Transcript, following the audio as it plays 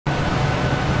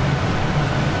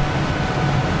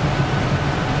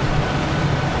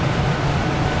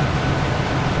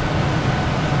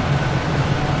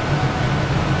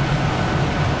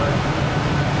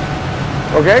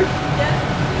Okay? Yes,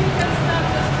 you can start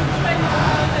just to train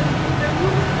and do the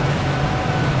move.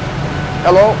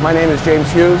 Hello, my name is James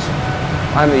Hughes.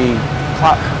 I'm the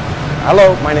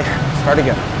Hello, my name. Start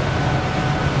again.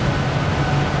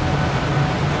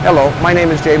 Hello, my name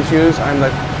is James Hughes. I'm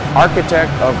the architect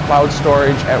of cloud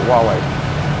storage at Huawei.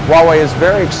 Huawei is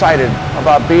very excited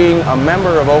about being a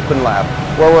member of openlab,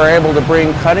 where we're able to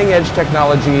bring cutting-edge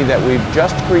technology that we've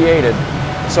just created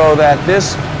so that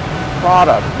this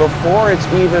product, before it's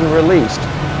even released,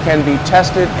 can be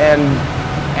tested and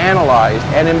analyzed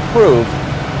and improved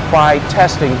by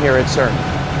testing here at CERN.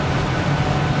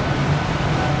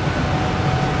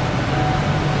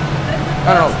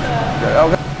 I don't know.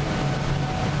 Okay.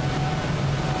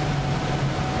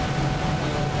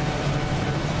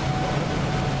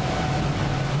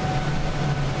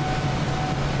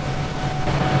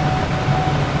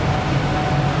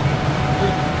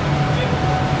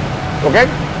 Okay?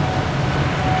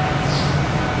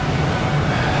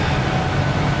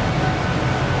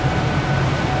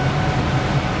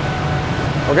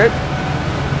 Okay?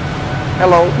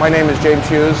 Hello, my name is James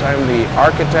Hughes. I'm the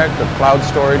architect of cloud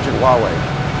storage at Huawei.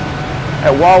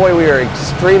 At Huawei, we are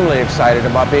extremely excited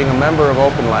about being a member of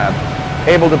openlab,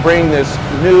 able to bring this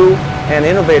new and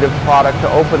innovative product to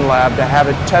openlab to have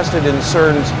it tested in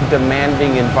CERN's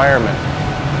demanding environment.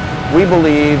 We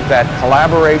believe that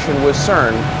collaboration with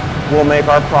CERN will make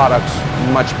our products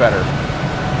much better.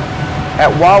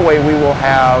 At Huawei, we will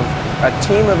have a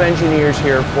team of engineers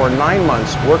here for 9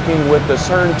 months working with the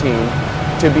CERN team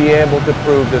to be able to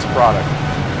prove this product.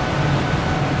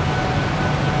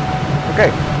 Okay,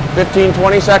 15,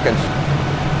 20 seconds.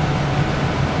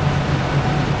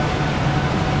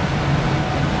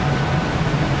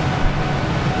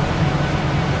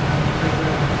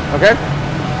 Okay?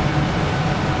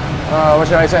 What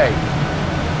should I say?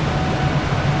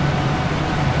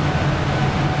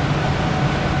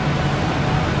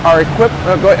 Our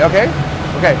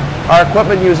Our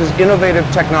equipment uses innovative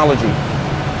technology.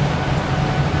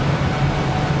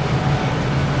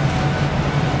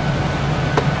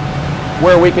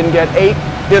 Where we can get 8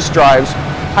 disk drives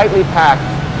tightly packed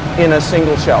in a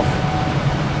single shelf.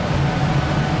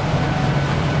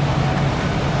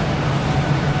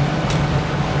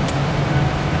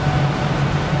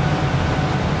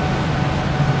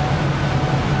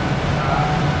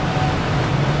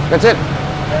 That's it. I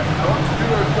want to do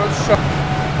a close shot.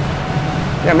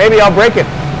 Yeah, maybe I'll break it.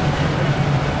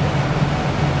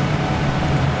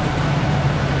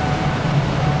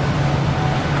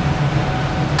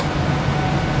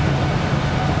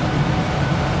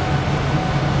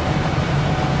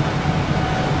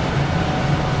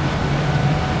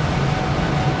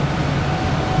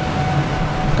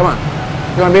 Come on.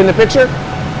 You want to be in the picture?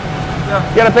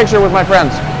 Yeah. Get a picture with my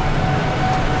friends.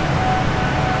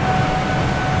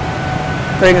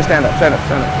 So you can stand up, stand up,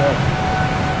 stand up, stand up.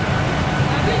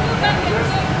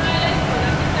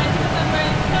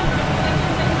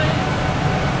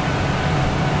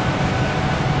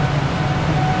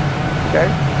 Okay.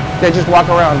 Yeah, just walk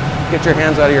around. Get your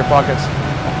hands out of your pockets.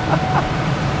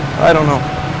 I don't know.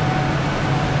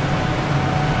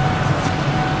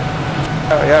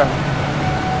 Oh, yeah.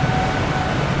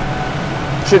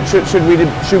 Should we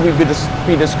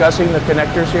be discussing the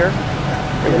connectors here?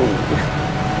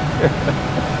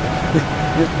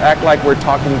 Just act like we're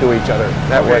talking to each other.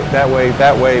 That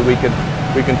way we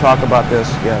can talk about this.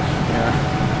 Yes. Yeah.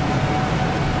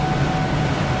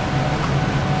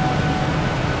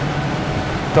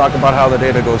 Talk about how the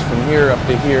data goes from here up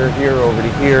to here, here over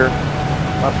to here,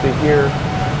 up to here,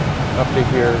 up to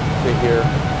here, to here,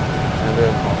 and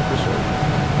then off this way.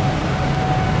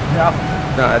 Yeah.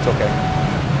 No, that's okay.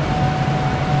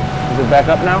 Is it back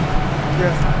up now?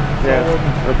 Yes. Yeah.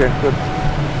 Okay, good.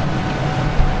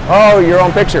 Oh, your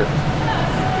own picture.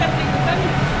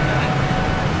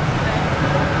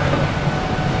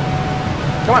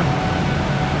 Come on.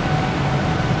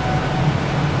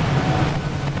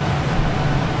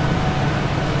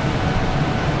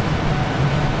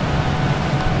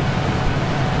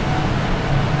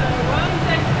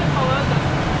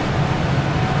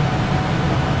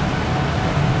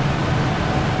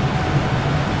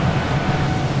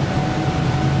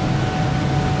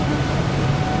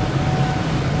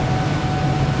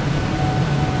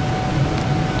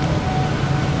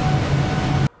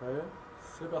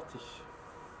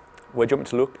 Where do you want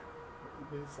me to look?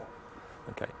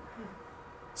 Okay.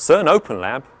 CERN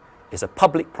openlab is a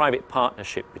public-private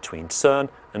partnership between CERN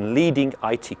and leading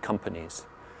IT companies.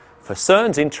 For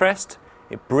CERN's interest,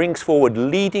 it brings forward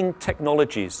leading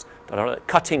technologies that are at the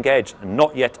cutting edge and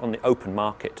not yet on the open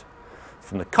market.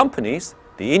 From the companies,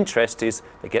 the interest is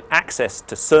they get access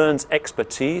to CERN's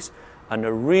expertise and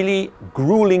a really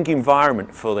grueling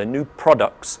environment for their new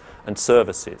products and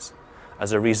services.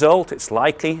 As a result, it's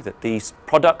likely that these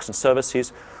products and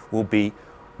services will be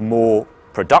more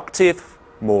productive,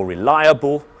 more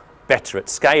reliable, better at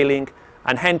scaling,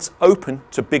 and hence open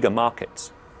to bigger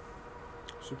markets.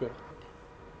 Super.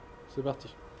 C'est parti.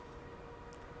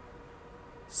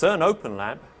 CERN Open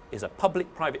Lab is a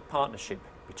public-private partnership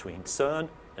between CERN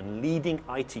and leading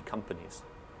IT companies.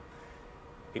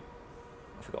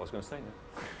 I forgot what I was going to say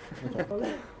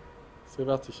now. C'est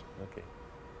parti. Okay.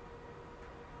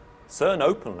 CERN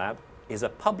Open Lab is a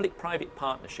public-private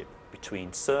partnership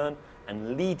between CERN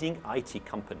and leading IT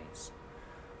companies.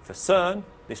 For CERN,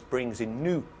 this brings in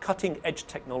new cutting-edge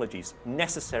technologies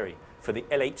necessary for the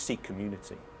LHC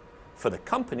community. For the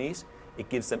companies, it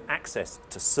gives them access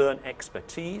to CERN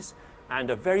expertise and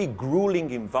a very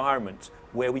grueling environment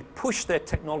where we push their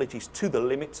technologies to the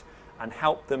limit and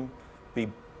help them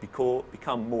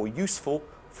become more useful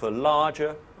for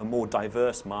larger and more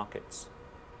diverse markets.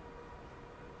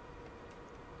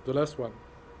 The last one.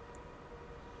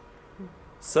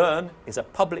 CERN is a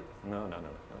public... No,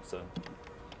 CERN.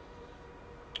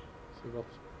 C'est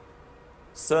parti.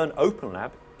 CERN Open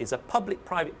Lab is a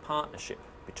public-private partnership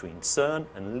between CERN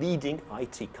and leading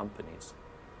IT companies.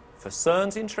 For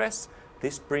CERN's interests,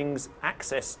 this brings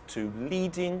access to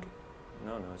leading...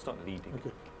 No, it's not leading.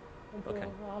 Okay. On peut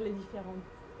voir les différentes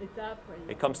étapes.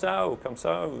 Et comme ça ou comme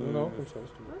ça ou... Non, comme ça,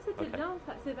 c'est tout. Ouais, c'était bien,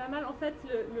 c'est pas mal. En fait,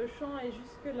 le champ est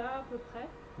jusque là à peu près.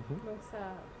 Donc ça...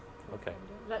 Okay.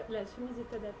 La chemise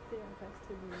est adaptée, en fait.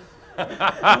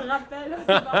 Je me rappelle,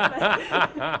 c'est parfait.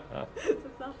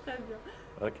 Ça marche très bien.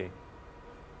 Okay.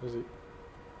 Vas-y.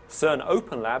 CERN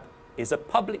Open Lab is a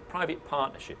public-private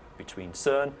partnership between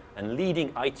CERN and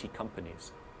leading IT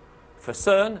companies. For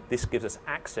CERN, this gives us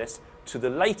access to the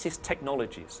latest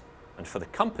technologies, and for the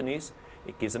companies,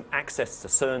 it gives them access to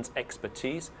CERN's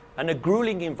expertise and a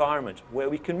grueling environment where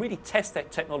we can really test their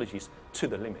technologies to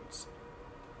the limits.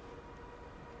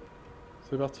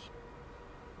 C'est parti.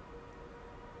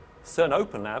 CERN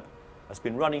Open Lab has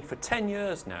been running for 10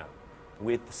 years now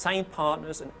with the same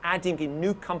partners and adding in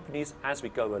new companies as we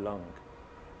go along.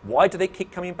 Why do they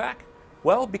keep coming back?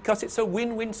 Well, because it's a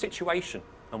win-win situation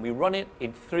and we run it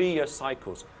in 3-year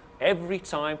cycles. Every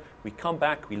time we come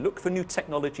back, we look for new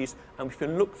technologies and we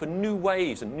can look for new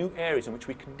ways and new areas in which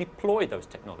we can deploy those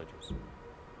technologies.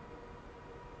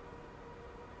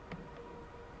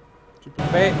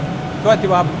 Mais toi,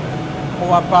 on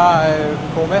va pas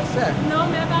converser. Non,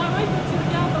 mais apparemment, il faut que tu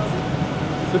regardes dans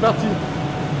cette... C'est parti.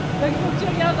 Donc, il faut que tu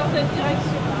regardes dans cette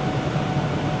direction-là.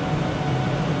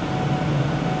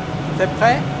 C'est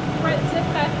prêt? Oui, c'est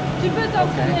prêt. Tu peux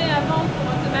t'entraîner avant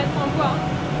pour te mettre en voie.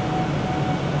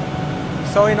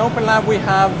 So in Open Lab we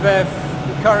have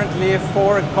currently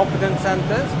 4 competence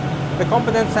centers. The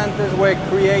competence centers were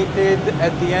created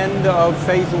at the end of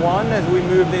phase 1 as we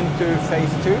moved into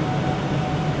phase 2.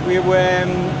 We were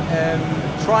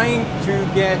trying to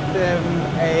get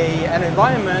an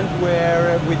environment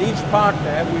where with each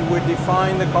partner we would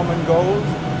define the common goals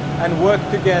and work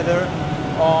together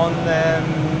on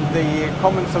the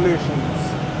common solutions.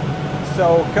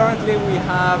 So currently we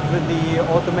have the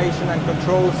automation and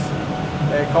controls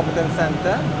competence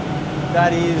center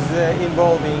that is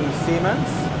involving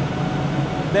Siemens.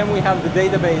 Then we have the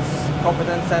database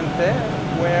competence center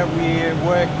where we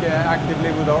work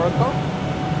actively with Oracle.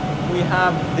 We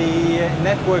have the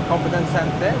network competence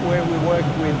center where we work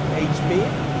with HP.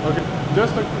 Okay.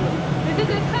 Just a... Mais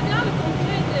c'était très bien, le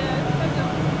contenu était très bien.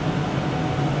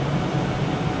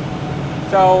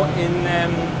 So in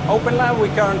Open Lab we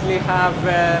currently have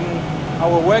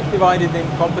our work divided in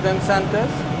competence centers.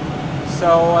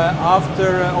 So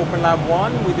after Open Lab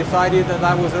 1 we decided that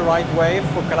that was the right way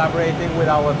for collaborating with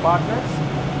our partners.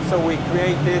 So we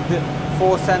created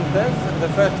 4 centers. The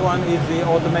first one is the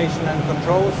automation and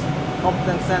controls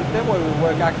competence center where we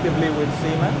work actively with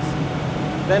Siemens.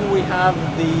 Then we have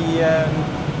the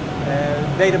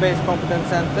database competence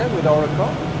center with Oracle.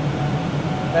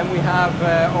 Then we have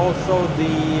also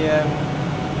the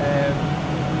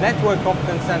network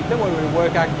competence center where we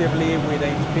work actively with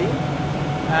HP.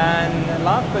 And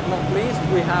last but not least,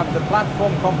 we have the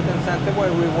platform competence center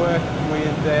where we work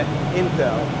with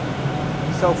Intel.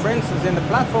 So for instance, in the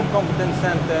platform competence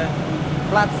center,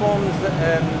 platforms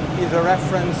is a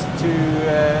reference to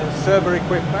server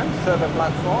equipment, server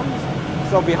platforms.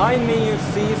 So behind me you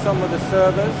see some of the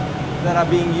servers that are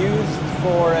being used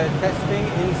for testing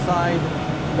inside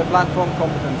the platform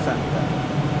competence center.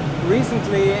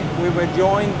 Recently we were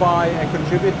joined by a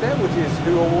contributor, which is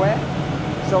Huawei.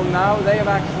 So now they have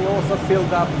actually also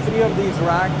filled up 3 of these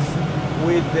racks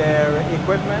with their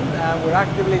equipment and we're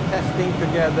actively testing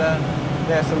together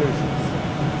their solutions.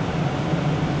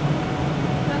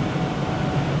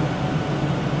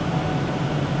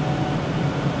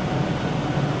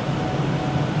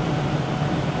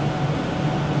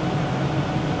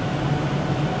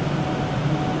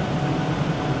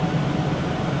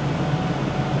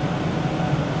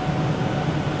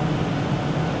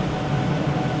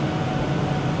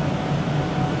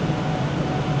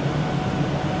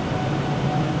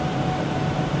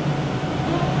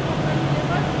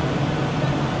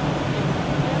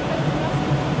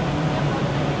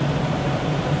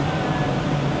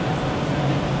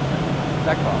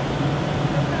 D'accord.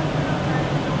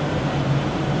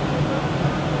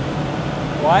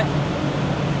 Ouais.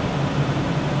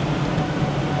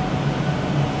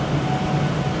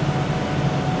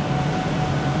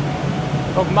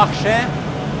 Donc marcher.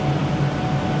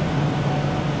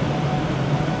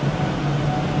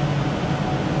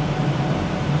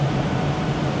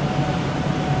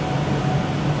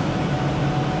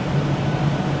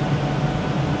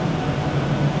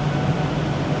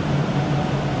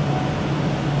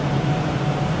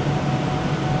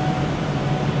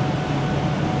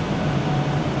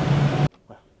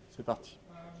 C'est parti.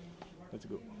 Let's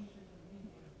go.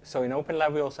 So in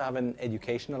openlab we also have an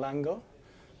educational angle.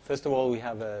 First of all, we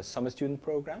have a summer student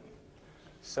program.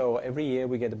 So every year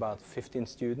we get about 15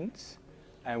 students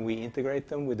and we integrate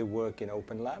them with the work in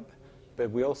openlab, but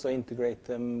we also integrate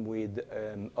them with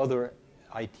other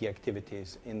IT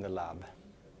activities in the lab.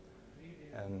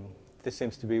 This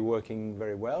seems to be working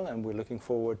very well, and we're looking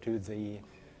forward to the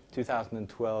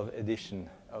 2012 edition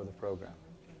of the program.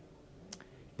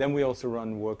 Then we also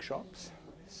run workshops.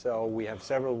 So we have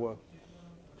several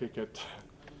Okay, cut.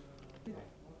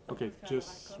 Okay,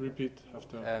 just repeat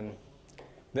after.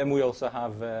 Then we also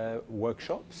have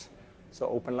workshops. So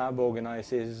openlab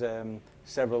organizes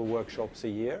several workshops a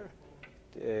year.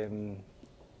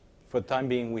 For the time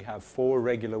being, we have 4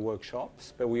 regular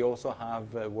workshops, but we also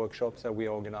have workshops that we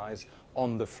organize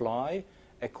on the fly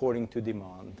according to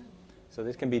demand. So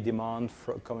this can be demand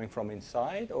coming from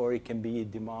inside, or it can be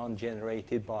demand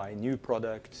generated by new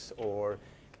products or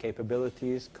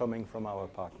capabilities coming from our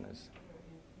partners.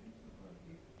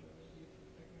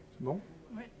 C'est bon?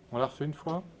 Oui. On la refait une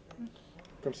fois?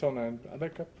 Comme ça, on a un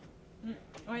backup. Oui,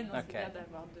 non, Ok. c'est bien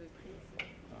d'avoir 2 prises.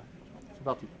 C'est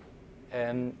parti.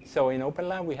 So in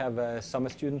openlab, we have a summer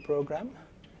student program,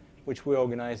 which we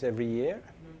organize every year.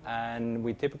 And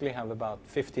we typically have about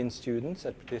 15 students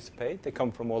that participate. They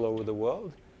come from all over the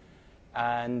world.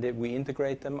 And we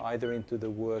integrate them either into the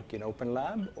work in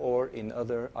openlab or in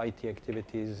other IT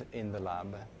activities in the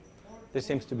lab. This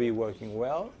seems to be working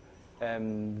well.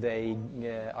 They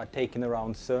are taken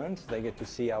around CERN, so they get to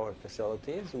see our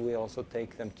facilities. We also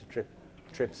take them to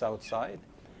trips outside.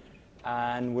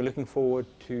 And we're looking forward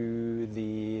to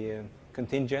the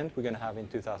contingent we're going to have in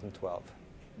 2012.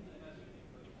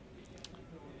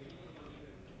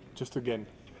 Just again,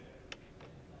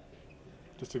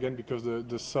 because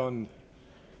the sun,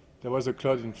 there was a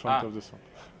cloud in front of the sun.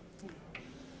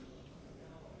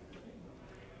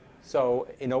 So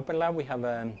in openlab, we have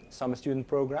a summer student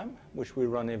program, which we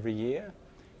run every year.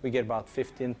 We get about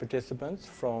 15 participants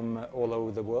from all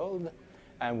over the world,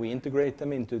 and we integrate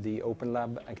them into the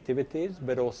openlab activities,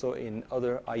 but also in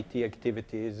other IT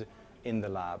activities in the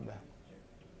lab.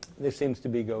 This seems to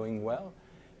be going well.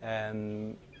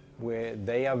 Where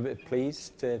they are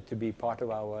pleased to be part of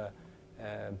our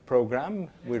program.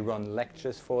 We run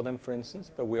lectures for them, for instance,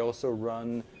 but we also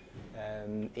run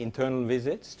internal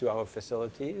visits to our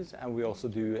facilities, and we also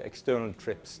do external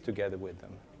trips together with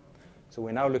them. So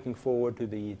we're now looking forward to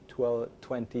the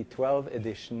 2012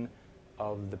 edition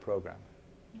of the program.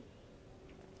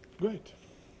 Great.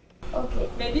 Okay.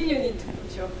 Maybe you need to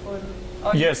put your phone.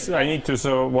 Or Yes, I need to.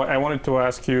 So I wanted to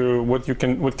ask you what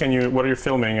are you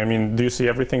filming? I mean, do you see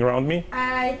everything around me?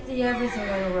 I see everything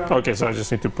around. Okay, so I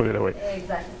just need to put it away.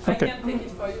 Exactly. Okay. I can take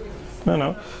it for you.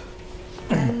 No.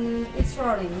 It's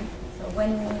rolling, so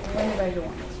whenever you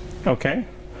want. Okay.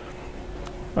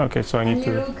 Okay, so I need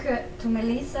Can you to. look to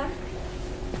Melissa?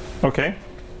 Okay.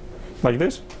 Like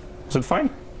this? Is it fine?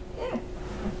 Yeah.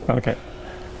 Okay.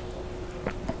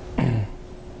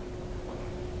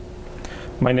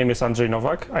 My name is Andrzej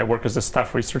Nowak. I work as a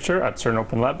staff researcher at CERN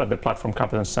Open Lab at the Platform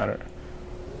Competence Center.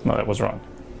 No, that was wrong.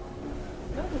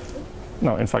 No, that's good.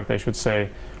 No, in fact, I should say,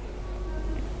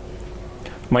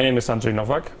 my name is Andrzej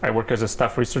Nowak. I work as a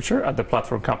staff researcher at the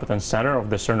Platform Competence Center of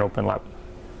the CERN Open Lab.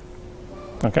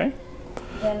 Okay?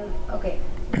 Then, okay.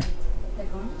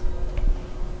 Second.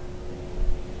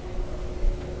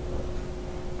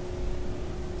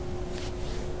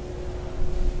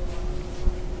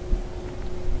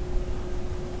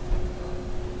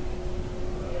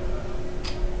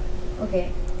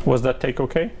 Was that take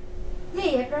okay?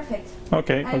 Yeah, perfect.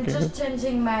 Okay, I'm okay. just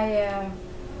changing my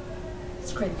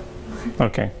screen.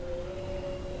 Okay.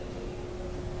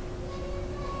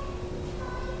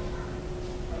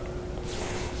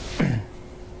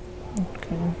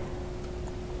 Okay.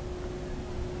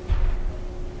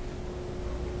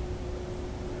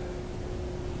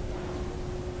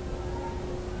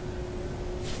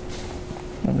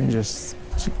 Let me just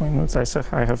check my notes.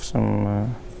 I have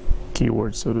some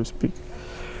keywords, so to speak.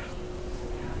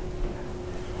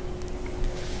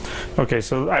 Okay,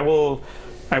 so I will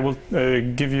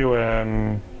give you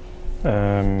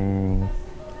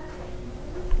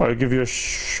I'll give you a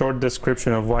short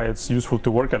description of why it's useful to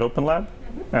work at openlab,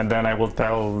 and then I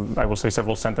will say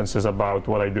several sentences about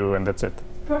what I do, and that's it.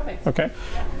 Perfect. Okay.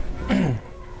 Yeah.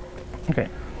 Okay.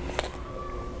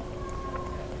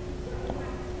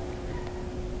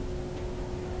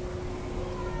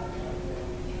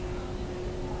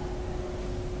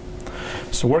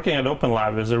 So working at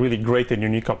openlab is a really great and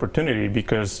unique opportunity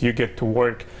because you get to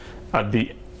work at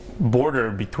the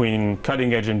border between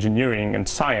cutting-edge engineering and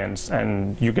science,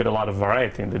 and you get a lot of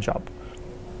variety in the job.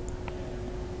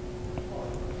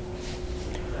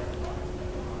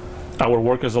 Our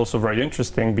work is also very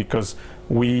interesting because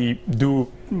okay,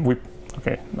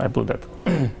 I blew that.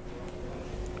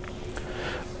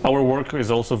 Our work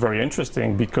is also very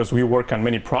interesting because we work on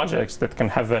many projects that can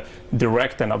have a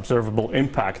direct and observable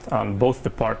impact on both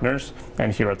the partners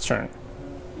and here at CERN.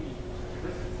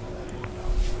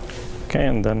 Okay,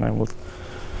 and then I will...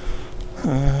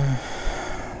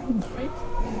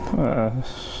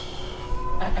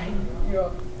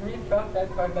 You're really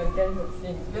perfect for that kind of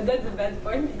thing. But that's a bad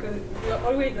point because we're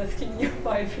always asking you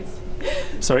for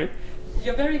everything. Sorry?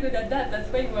 You're very good at that. That's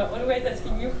why we're always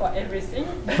asking you for everything.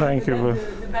 Thank you.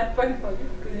 That's the bad point for you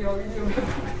because you're really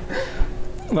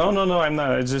good. No, I'm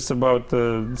not. It's just about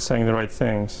saying the right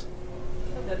things.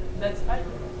 That's fine.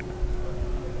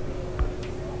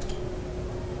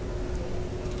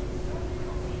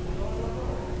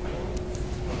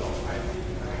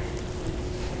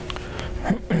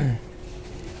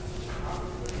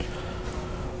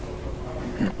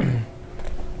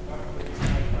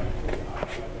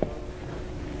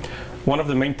 One of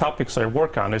the main topics I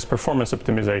work on is performance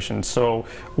optimization. So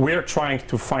we're trying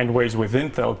to find ways with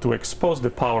Intel to expose the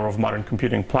power of modern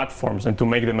computing platforms and to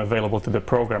make them available to the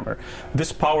programmer.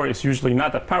 This power is usually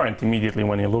not apparent immediately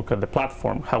when you look at the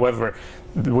platform. However,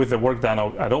 with the work done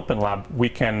at openlab, we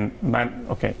can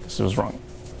okay, this was wrong.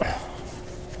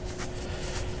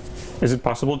 Is it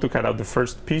possible to cut out the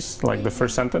first piece, like the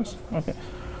first sentence? Okay.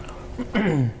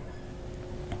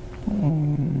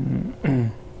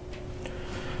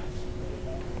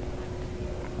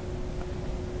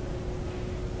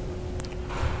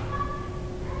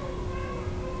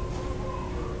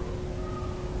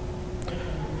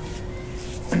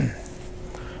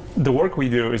 The work we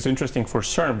do is interesting for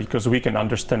CERN because we can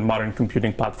understand modern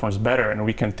computing platforms better and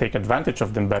we can take advantage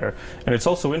of them better. And it's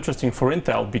also interesting for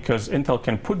Intel because Intel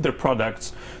can put their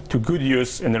products to good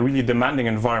use in a really demanding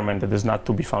environment that is not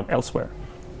to be found elsewhere.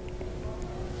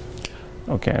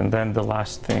 Okay, and then the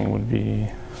last thing would be...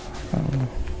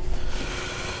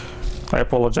 I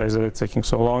apologize that it's taking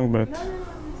so long, but... No,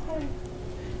 it's fine.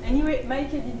 Anyway, Maike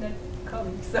did not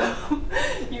come, so...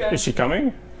 you have Is she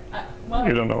coming? Well,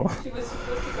 you don't know. She was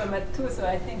supposed to come at 2, so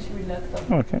I think she will not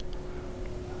come. Okay.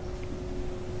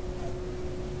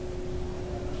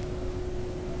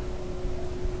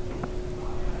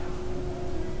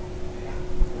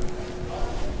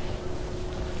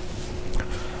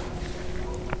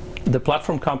 The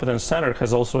Platform Competence Center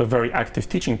has also a very active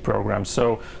teaching program.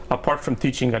 So apart from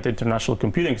teaching at international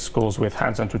computing schools with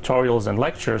hands-on tutorials and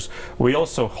lectures, we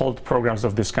also hold programs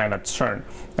of this kind at CERN.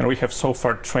 And we have so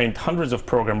far trained hundreds of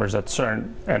programmers at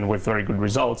CERN, and with very good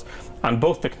results, on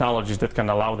both technologies that can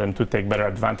allow them to take better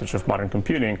advantage of modern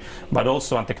computing, but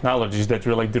also on technologies that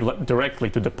relate directly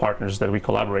to the partners that we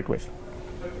collaborate with.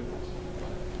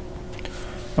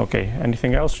 Okay,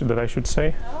 anything else that I should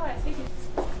say? Oh, I think it's...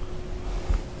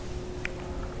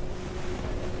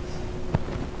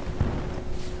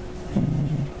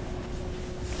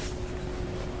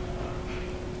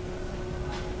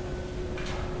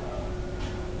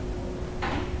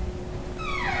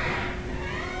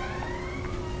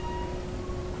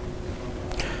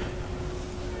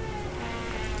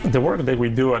 The work that we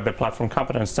do at the Platform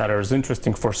Competence Center is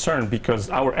interesting for CERN because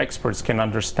our experts can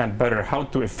understand better how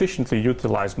to efficiently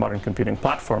utilize modern computing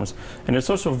platforms, and it's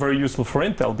also very useful for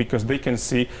Intel because they can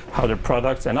see how their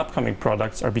products and upcoming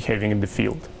products are behaving in the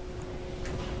field.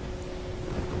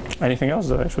 Anything else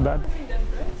that I should add?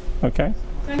 Okay.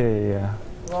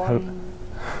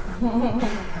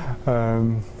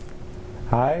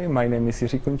 Hi, my name is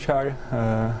Jiří Kunčar.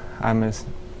 I'm a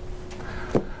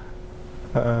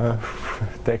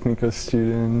technical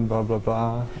student, blah blah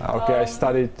blah. Okay, I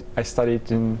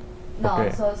studied in. No,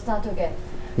 okay. so start again.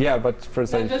 Yeah, but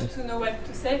first I. Just to know what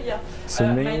to say, yeah. So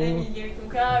my name is Jiří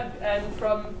Kunčar, and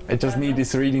from. I just need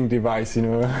this reading device, you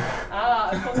know.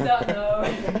 From that, no.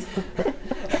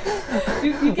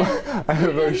 you can.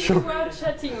 I'm very sure. You are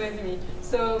chatting with me.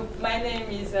 So my name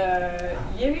is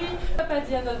Jiří. Up at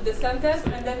the end of the sentence,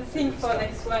 and then think for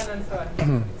next one and so on.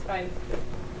 It's fine.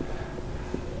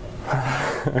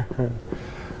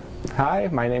 Hi,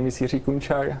 my name is Jiří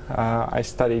Kunčar. I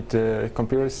studied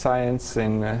computer science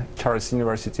in Charles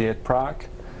University at Prague.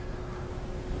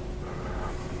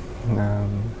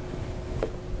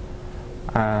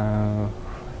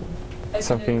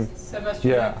 Something,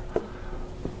 yeah.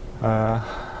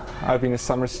 I've been a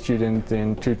summer student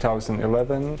in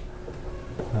 2011.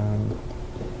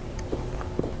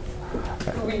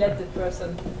 Who will let the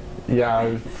person?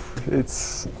 Yeah,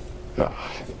 it's. No,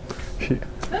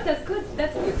 that's good.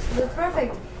 That's good. That's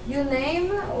perfect. You name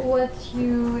what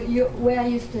where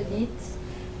you studied.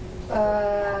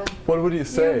 What would you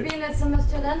say? You've been a summer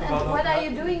student, and what are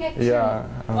you doing actually? Yeah.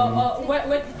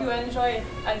 What did you enjoy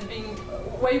as being?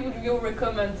 Why would you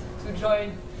recommend to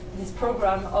join this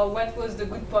program, or what was the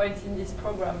good point in this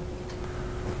program?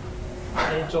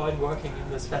 I enjoyed working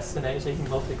in this fascinating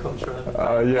multicultural.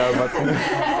 Yeah, but.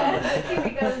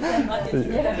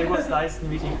 It was nice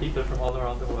meeting people from all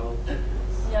around the world.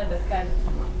 Yeah, that's kind of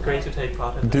great to take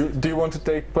part in. Do you want to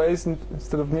take place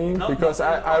instead of me? No, because no,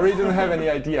 I really don't have any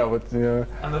idea what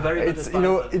I'm a very good it's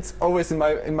it's always in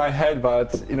my head,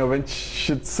 but when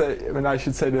I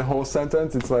should say the whole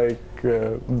sentence, it's like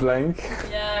blank.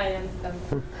 Yeah, I understand.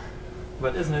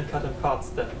 But isn't it cut in parts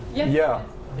then? Yes. Yeah.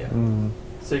 Yeah.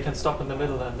 So you can stop in the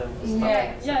middle and then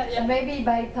start. Yeah. Maybe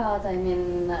by part. I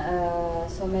mean,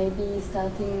 so maybe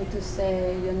starting to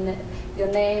say your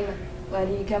name, where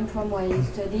do you come from, where you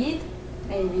studied.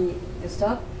 Maybe you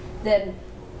stop. Then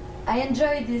I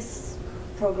enjoy this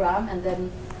program, and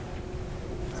then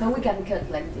so we can cut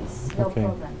like this. No Okay.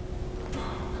 problem.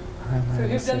 So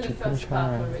you've done the first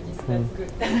part already, so that's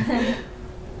good.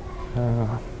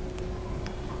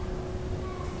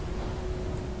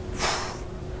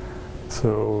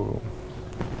 So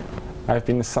I've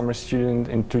been a summer student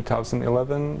in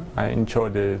 2011. I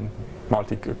enjoyed the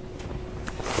multicultural.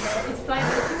 It's fine.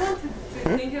 If you want to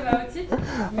think about it,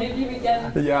 maybe we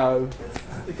can. Yeah.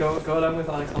 Go along with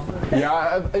Alexander.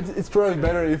 Yeah, it's probably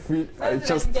better if we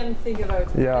just. We can think about it.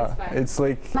 Yeah, That's fine. it's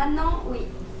like. Maintenant, oui.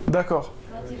 D'accord.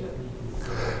 Quand tu veux.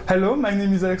 Hello, my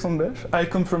name is Alexander Bech. I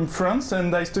come from France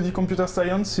and I study computer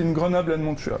science in Grenoble and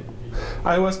Montreal.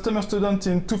 I was summer student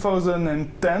in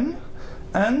 2010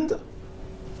 and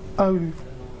I will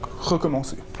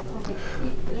recommencer. Okay.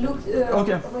 Look, Ok.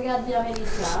 Regarde bien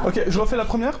Mélissa. Ok, je refais la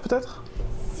première peut-être?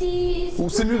 Si Ou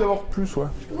c'est mieux d'avoir plus, ouais.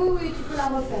 Oui, tu peux la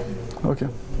refaire. Ok.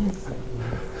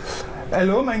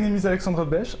 Hello, my name is Alexandre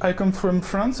Bech. I come from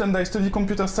France and I study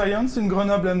computer science in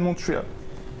Grenoble and Montreal.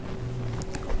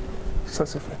 Ça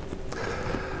c'est fait.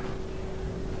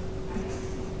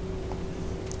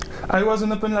 I was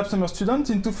an open lab summer student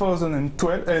in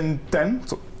 2012 and 10.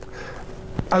 So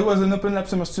I was an open lab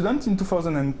summer student in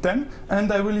 2010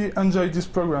 and I really enjoyed this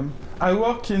program. I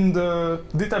work in the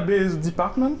database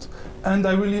department and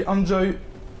I really enjoy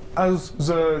as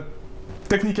the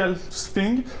technical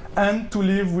thing and to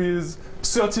live with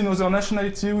 13 other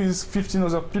nationalities with 15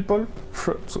 other people.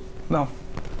 So now,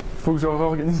 faut que je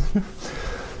réorganise.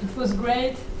 It was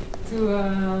great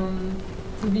to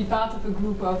be part of a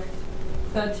group of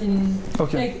 13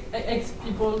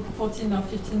 ex-people, 14 or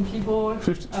 15 people,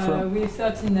 50, with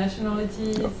 13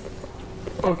 nationalities.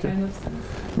 Ok. Kind of thing.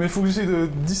 Mais il faut que j'essaie de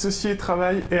dissocier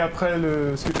travail et après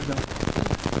ce que tu viens.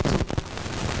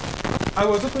 I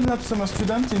was open lab summer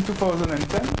student in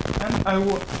 2010 and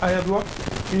I had worked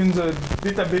in the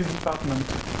database department.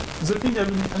 The thing I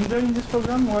really enjoyed in this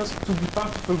program was to be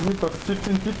part of a group of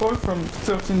 15 people from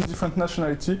 13 different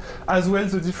nationalities, as well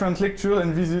as the different lectures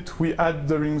and visits we had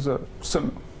during the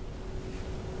summer.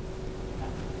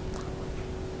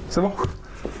 C'est bon?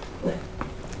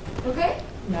 Ok?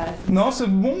 Non, c'est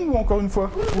bon ou encore une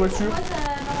fois? Oui, Pour être sûr?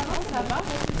 Ça va.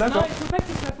 D'accord. Non, il ne faut pas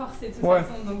que tu sois forcé de toute Ouais.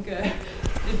 façon. Donc,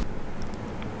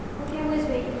 Okay, who is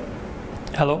speaking?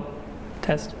 Hello?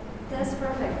 Test? That's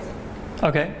perfect.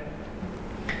 Okay.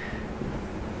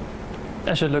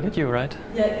 I should look at you, right?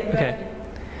 yeah, exactly. Okay.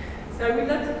 So I will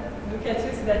not look at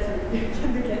you so that you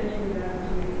can look at me.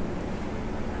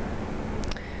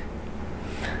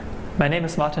 My name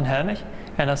is Martin Helmich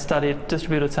and I studied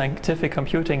distributed scientific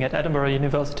computing at Edinburgh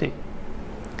University.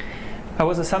 I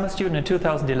was a summer student in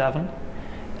 2011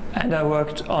 And I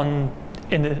worked on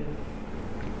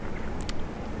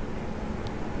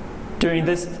during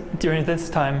this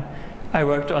time I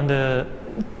worked on the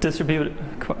distributed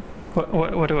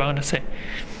what do I want to say?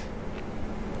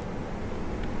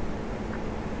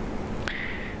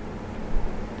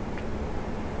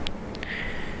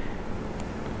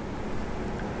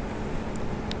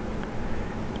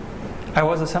 I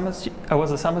was a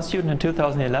summer student in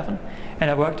 2011,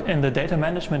 and I worked in the data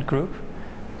management group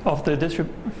of the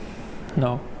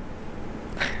No.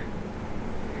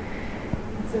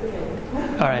 It's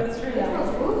okay. All right.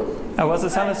 I was a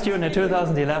summer student in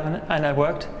 2011, and I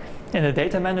worked in the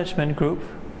data management group.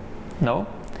 No.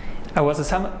 I was a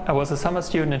summer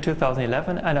student in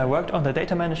 2011, and I worked on the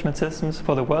data management systems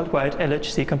for the worldwide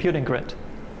LHC computing grid.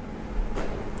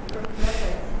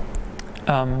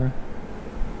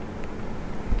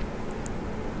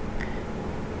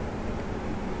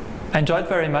 I enjoyed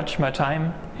very much my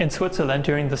time in Switzerland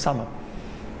during the summer.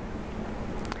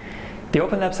 The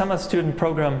OpenLab Summer Student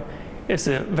Program is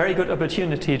a very good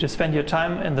opportunity to spend your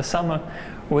time in the summer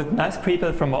with nice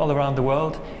people from all around the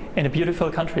world in a beautiful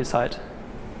countryside.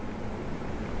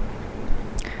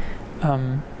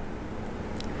 I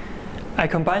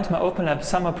combined my OpenLab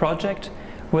summer project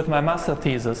with my master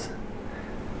thesis.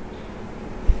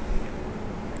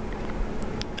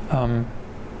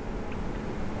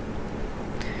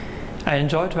 I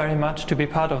enjoyed very much to be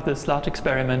part of this large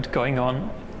experiment going on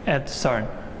at CERN.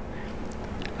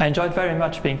 I enjoyed very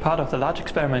much being part of the large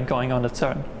experiment going on at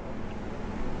CERN.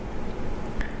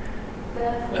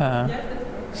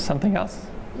 Something else?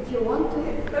 If you want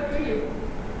to. Up to you.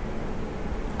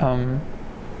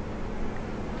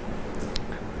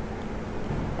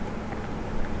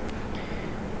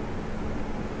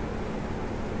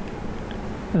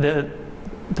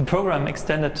 The program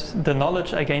extended the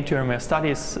knowledge I gained during my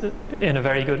studies in a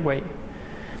very good way.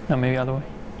 No, maybe other way.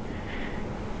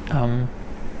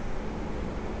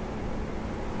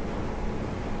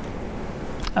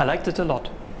 I liked it a lot.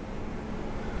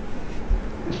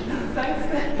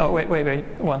 Thanks. Oh, wait.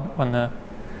 One.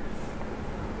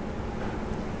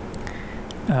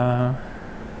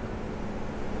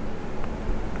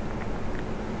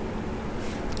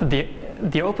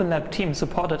 The OpenLab team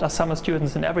supported us summer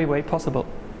students in every way possible.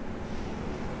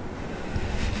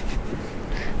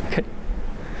 Okay.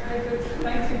 Very good.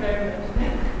 Thank you very much.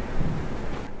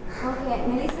 Okay,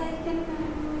 Melissa, you can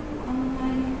on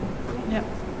my. Yeah.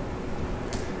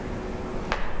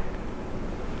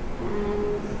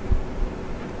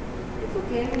 It's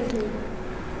okay with me.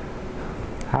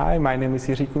 Hi, my name is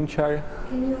Jiří Kunčar.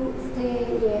 Can you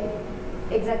stay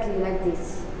exactly like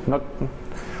this? Not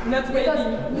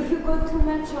Because if you go too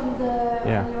much on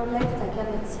your left, I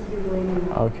cannot see you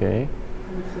anymore. Okay.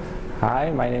 Thank you.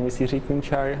 Hi, my name is Jiří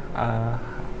Kunčar.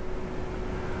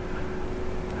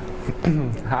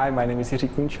 Hi, my name is Jiří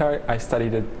Kunčar. I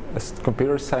studied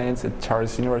computer science at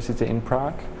Charles University in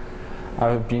Prague.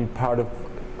 I've been part of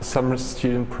a summer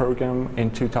student program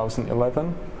in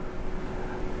 2011.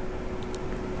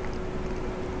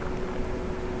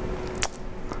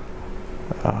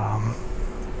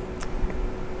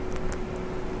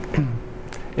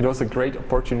 It was a great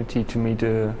opportunity to meet.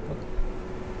 A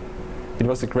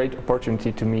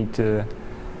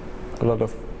lot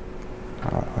of.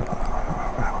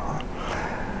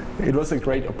 It was a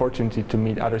great opportunity to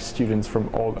meet other students from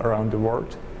all around the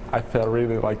world. I felt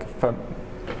really like fun.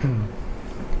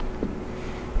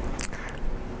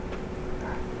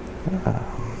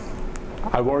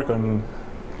 I work on.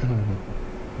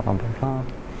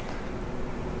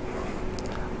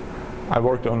 I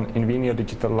worked on Invenio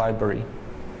Digital Library.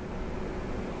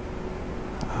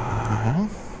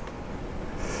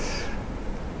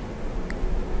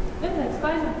 Yeah, that's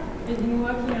fine. I've been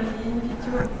working on the Invenio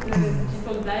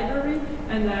Digital Library,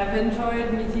 and I've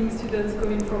enjoyed meeting students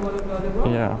coming from all over the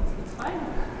world. Yeah. It's fine.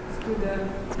 It's good.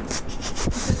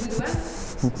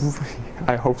 It's a good one.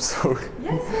 I hope so.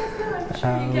 Yes, no, I'm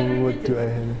sure you can what repeat do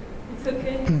it. It's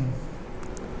okay.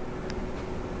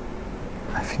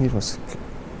 I think it was.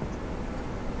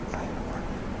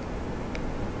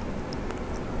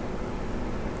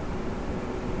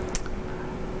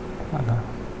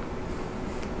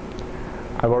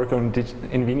 I work on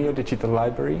Invenio Digital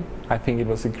Library. I think it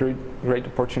was a great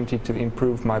opportunity to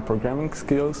improve my programming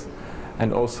skills,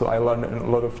 and also I learned a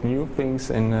lot of new things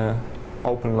in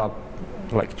OpenLab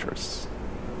lectures.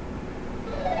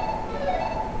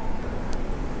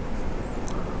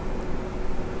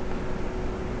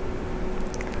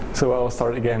 So I'll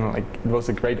start again. Like, it was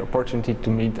a great opportunity to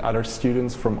meet other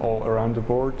students from all around the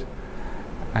world.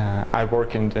 I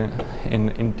work in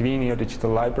Invenio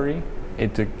Digital Library.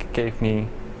 It gave me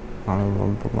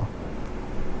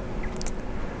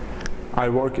I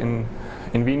work in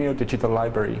Invenio Digital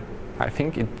Library. I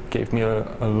think it gave me a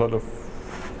lot of,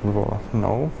 well,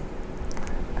 no.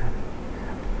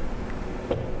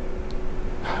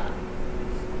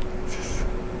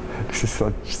 This is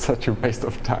such a waste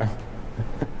of time.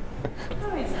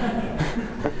 No, it's not.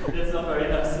 That's not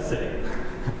very nice to say.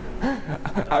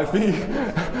 I think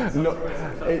no,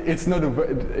 it's not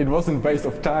it wasn't a waste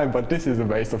of time, but this is a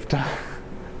waste of time.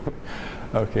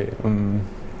 Okay,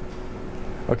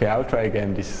 okay, I'll try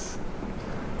again. This.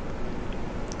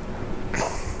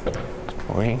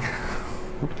 Boing.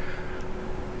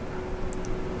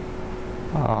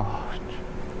 Oh.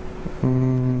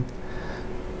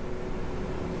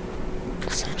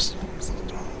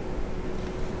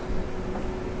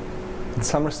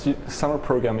 The summer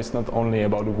program is not only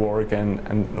about work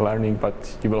and learning,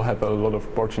 but you will have a lot of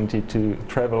opportunity to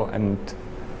travel and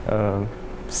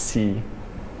see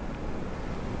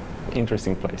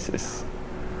interesting places.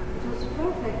 It was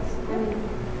perfect. I mean,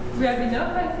 We have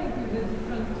enough, I think, with the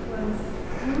different ones.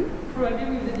 Probably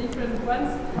with the different ones.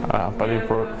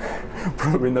 But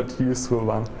probably not useful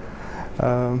one.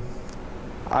 I'm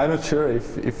not sure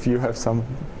if you have some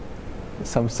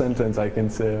sentence I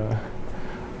can say.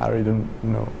 I really don't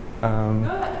know.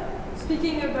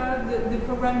 Speaking about the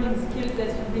programming skills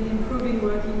that you've been improving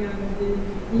working on the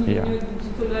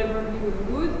digital library was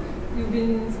good. You've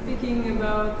been speaking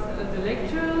about the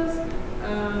lectures.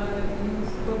 You've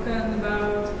spoken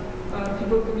about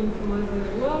people coming from all over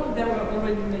the world. There were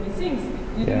already many things.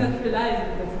 You did not realize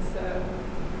it, but it's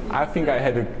I think I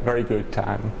had a very good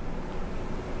time.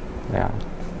 Yeah.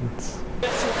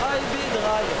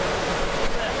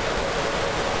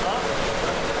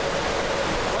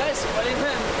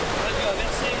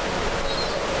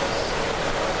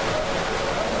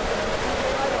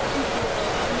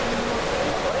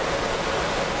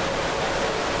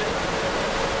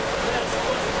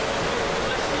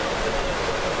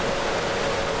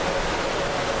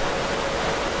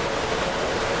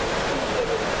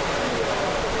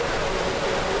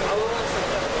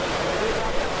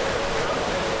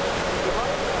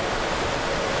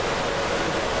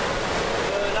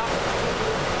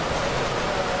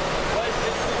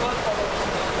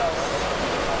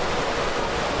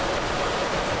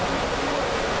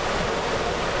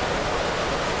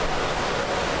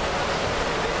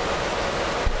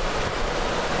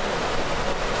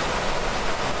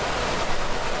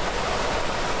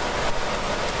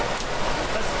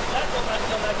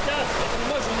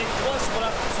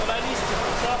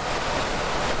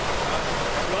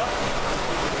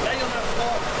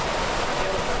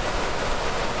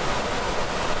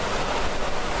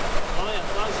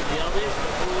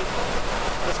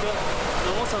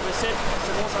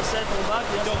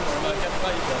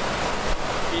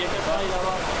 Il y a 4 rails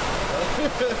là-bas.